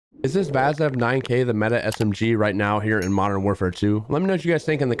Is this Vaznev 9K the meta SMG right now here in Modern Warfare 2? Let me know what you guys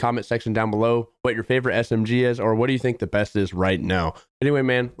think in the comment section down below, what your favorite SMG is, or what do you think the best is right now. Anyway,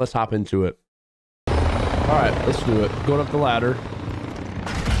 man, let's hop into it. All right, let's do it. Going up the ladder.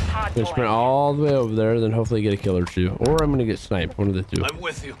 Gonna sprint all the way over there, then hopefully get a kill or two. Or I'm gonna get sniped, one of the two. I'm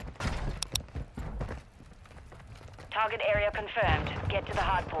with you. Target area confirmed. Get to the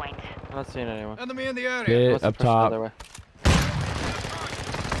hard point. I'm not seeing anyone. Enemy in the area. Get up top.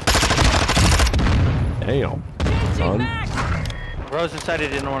 Damn. Son. Rose decided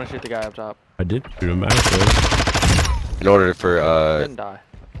he didn't want to shoot the guy up top. I did shoot him actually. In order for Didn't die.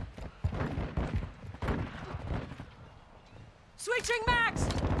 Switching max.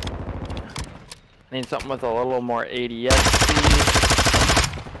 I need something with a little more ADS speed.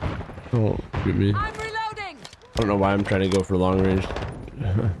 Oh, shoot me. I'm reloading. I don't know why I'm trying to go for long range.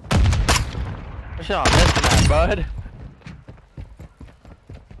 Shit on this map, bud.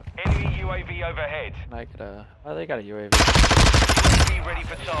 Enemy UAV overhead. I could, oh, they got a UAV. UAV ready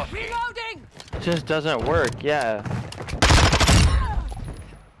for tasking. Reloading. It just doesn't work, yeah.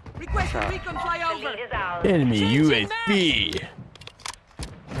 Requesting recon The flyover. lead is ours. Enemy Changing UAV.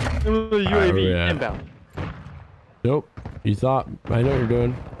 UAV yeah. inbound. Nope. You thought I know what you're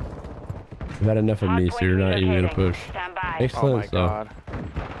doing. You've had enough of me, so you're not even gonna push. Stand by. Oh Excellent my stuff. god.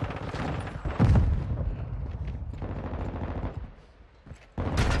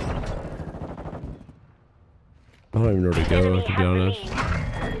 I don't even know where to go, to be honest.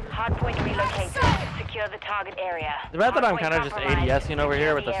 Hard point relocated. Secure the target area. The fact that I'm Hardpoint kind of just compromised. ADSing over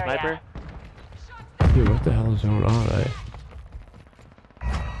here with the Secure sniper. area. Dude, what the hell is going on, eh?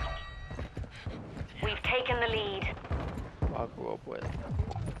 We've taken the lead. I'll go up with.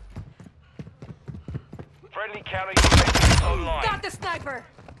 Friendly counter UAV online. Got the sniper.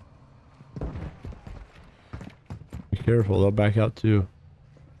 Be careful, they'll back out too.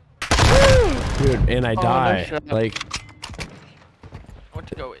 Dude, and I die. shut up. Like, I want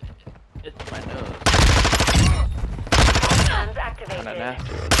to go. It's my nose. Guns Kind of activated.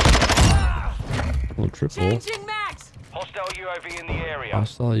 nasty. little triple. Changing max. Hostile UAV in the area.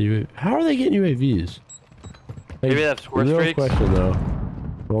 Hostile UAV. How are they getting UAVs? Like, Maybe that's score real streaks. question though.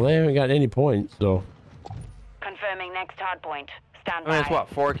 Well, they haven't got any points, so. Confirming next hard point. Stand I mean, by. it's what,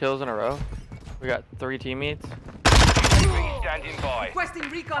 4 kills in a row? We got 3 teammates. UAV standing by. Requesting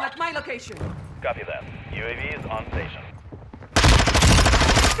recon at my location. Copy that. UAV is on station.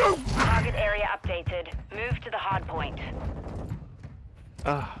 Target area updated. Move to the hard point.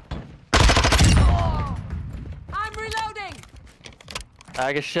 Ugh. I'm reloading.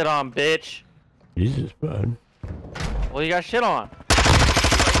 I get shit on, bitch. Jesus, bud. Well, you got shit on.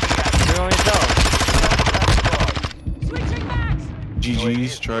 You don't even tell. Switching max.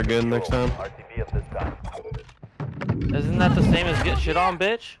 GG's. Try again next time. RTB at this time. Isn't that the same as get shit on,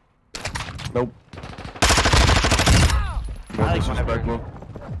 bitch? Nope. I More like disrespectful.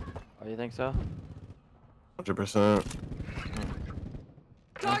 Oh, you think so? 100%.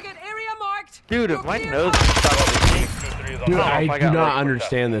 Target area marked. Dude, if my nose is stuck. Dude, I don't know I if I do got not like-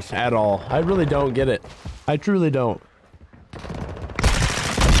 understand this at all. I really don't get it. I truly don't.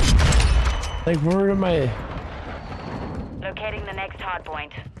 Like, where am I? Locating the next hard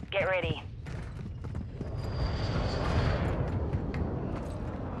point. Get ready.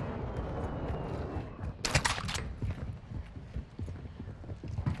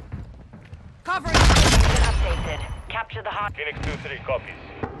 Covering. Location updated. Capture the hard. Phoenix 2-3 copies.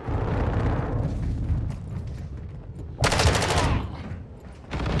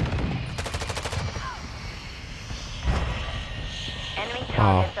 Enemy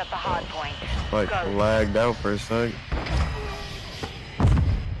targets at the hard point. Like, Go. lagged out for a sec.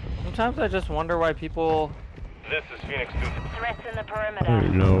 Sometimes I just wonder why people. This is Phoenix 2. Threats in the I don't perimeter.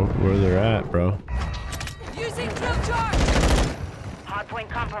 even know where they're at, bro. Using drill charge. Hardpoint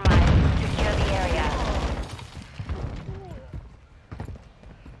compromised. Secure the area.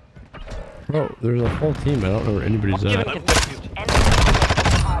 Bro, there's a whole team. I don't know where anybody's Give at. it confused. Enemy targets at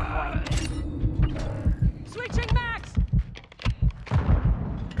the hard point. Switching max.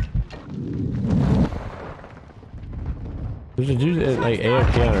 There's a dude at, like,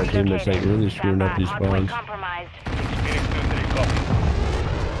 AFK on our team that's like really screwing up these Hardpoint spawns. compromised. Phoenix 2-3 copies.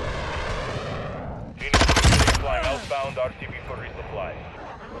 Phoenix 2-3 flying outbound RTB for resupply.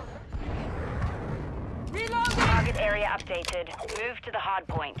 Reloading. Target area updated. Move to the hard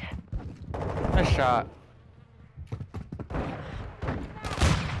point. Nice shot.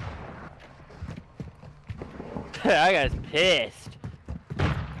 That guy's pissed.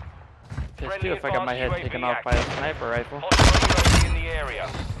 Pissed too if I got my head taken off by a sniper rifle. Hostile UAV in the area.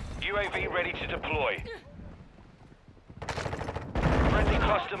 UAV ready to deploy. Friendly Friendly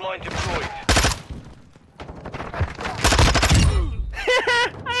cluster mine deployed.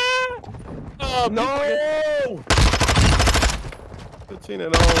 Oh no! 15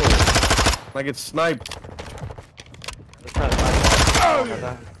 and 0. I get sniped. Oh,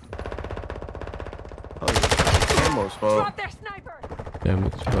 ammo's fault. Drop their sniper. Damn,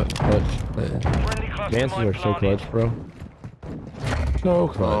 it's clutch. Friendly cluster Advances mine are so planted. clutch, bro. So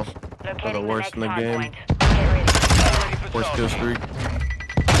clutch. Locating the worst in the next game. hardpoint. Get ready. Ready for Worst kill tasking. streak.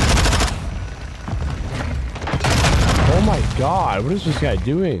 Oh my god, what is this guy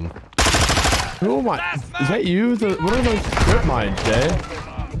doing? Who am I? Is that you? What are those strip mines, Jay?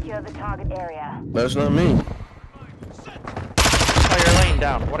 Secure the target area. That's not me. Oh, you're laying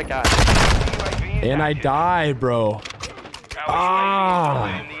down. What a guy. UAV is And I active. die, bro. Our Ah.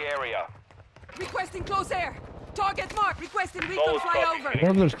 UAV is in the area. Requesting close air. Target mark. Requesting recon Solid copy. flyover.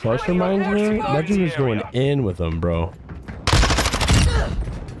 Whatever those cluster mines were, that dude was going in with them, bro.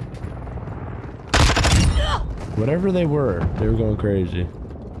 Whatever they were going crazy.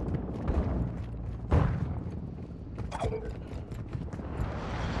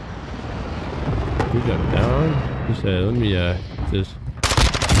 We got down. He said, let me just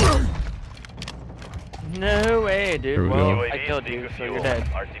No way, dude. Here we Well, go. I killed you, so you're dead.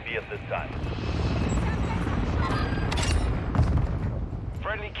 RTB at this time.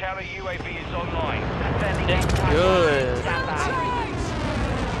 Friendly counter UAV is online. Confirming It's next hardpoint. good. Stand by.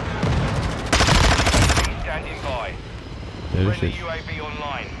 UAV standing by. yeah, this Friendly shit's UAV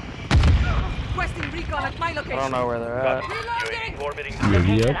online. Requesting recon at my location. I don't know where they're at. UAV orbiting. UAV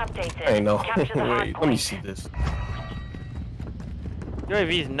Location up. updated. I know. Capture the Wait, let me hardpoint. see this.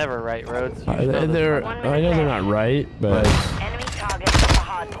 UAV's never right, Rhodes. You I know this. know they're not right, but Enemy target at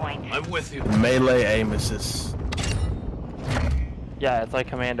the hardpoint. Melee aim assist. Yeah, it's like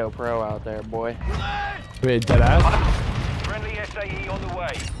Commando Pro out there, boy. wait, dead ass. Friendly SAE on the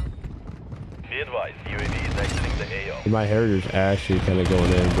way. Be advised, UAV is exiting the AO. My heritage actually kind of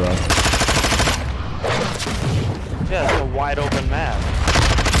going in, bro. Yeah, it's a wide open map.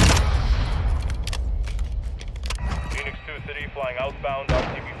 Phoenix 2-3 flying outbound,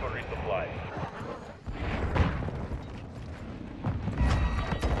 RTB for resupply.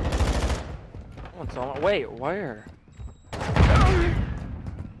 What's on? Wait, where?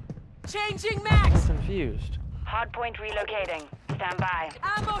 Changing I'm max. confused. Hardpoint relocating. Stand by.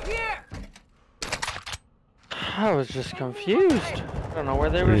 Ammo here. I was just confused. I don't know where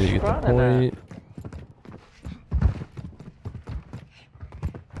they were Ready to get the spawning point.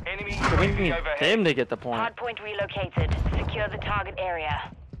 Enemy at. We UAV need overhead. them to get the point. Hardpoint relocated. Secure the target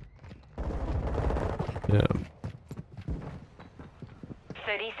area. Yeah.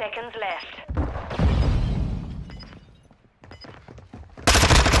 30 seconds left.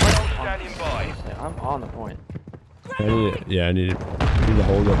 Standing by. Yeah, I'm on the point. I need to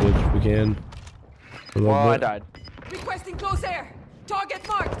hold up if we can. A little Well, I bit. died. Requesting close air. Target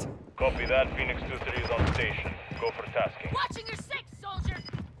marked. Copy that. Phoenix 2-3 is on station. Go for tasking. Watching your six, soldier.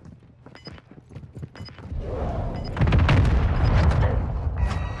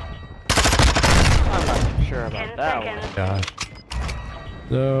 I'm not too sure about 10 that seconds. one. Gosh.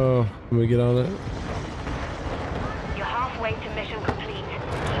 So, can we get on it? You're halfway to mission complete.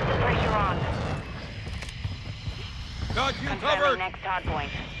 Keep the pressure on. Got you Confirming next hardpoint.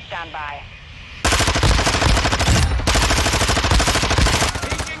 Stand by.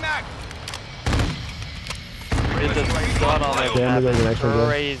 Dude, the gun on this Damn, map there's an is extra gun.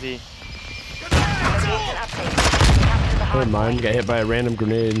 crazy. Location updated. Capture the Never mind, hardpoint. got hit by a random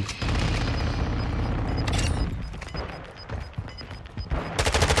grenade.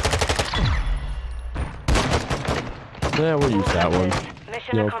 Yeah, we'll use that one.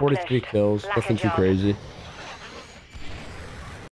 Mission You know, accomplished. 43 kills, Lack nothing a too job. crazy.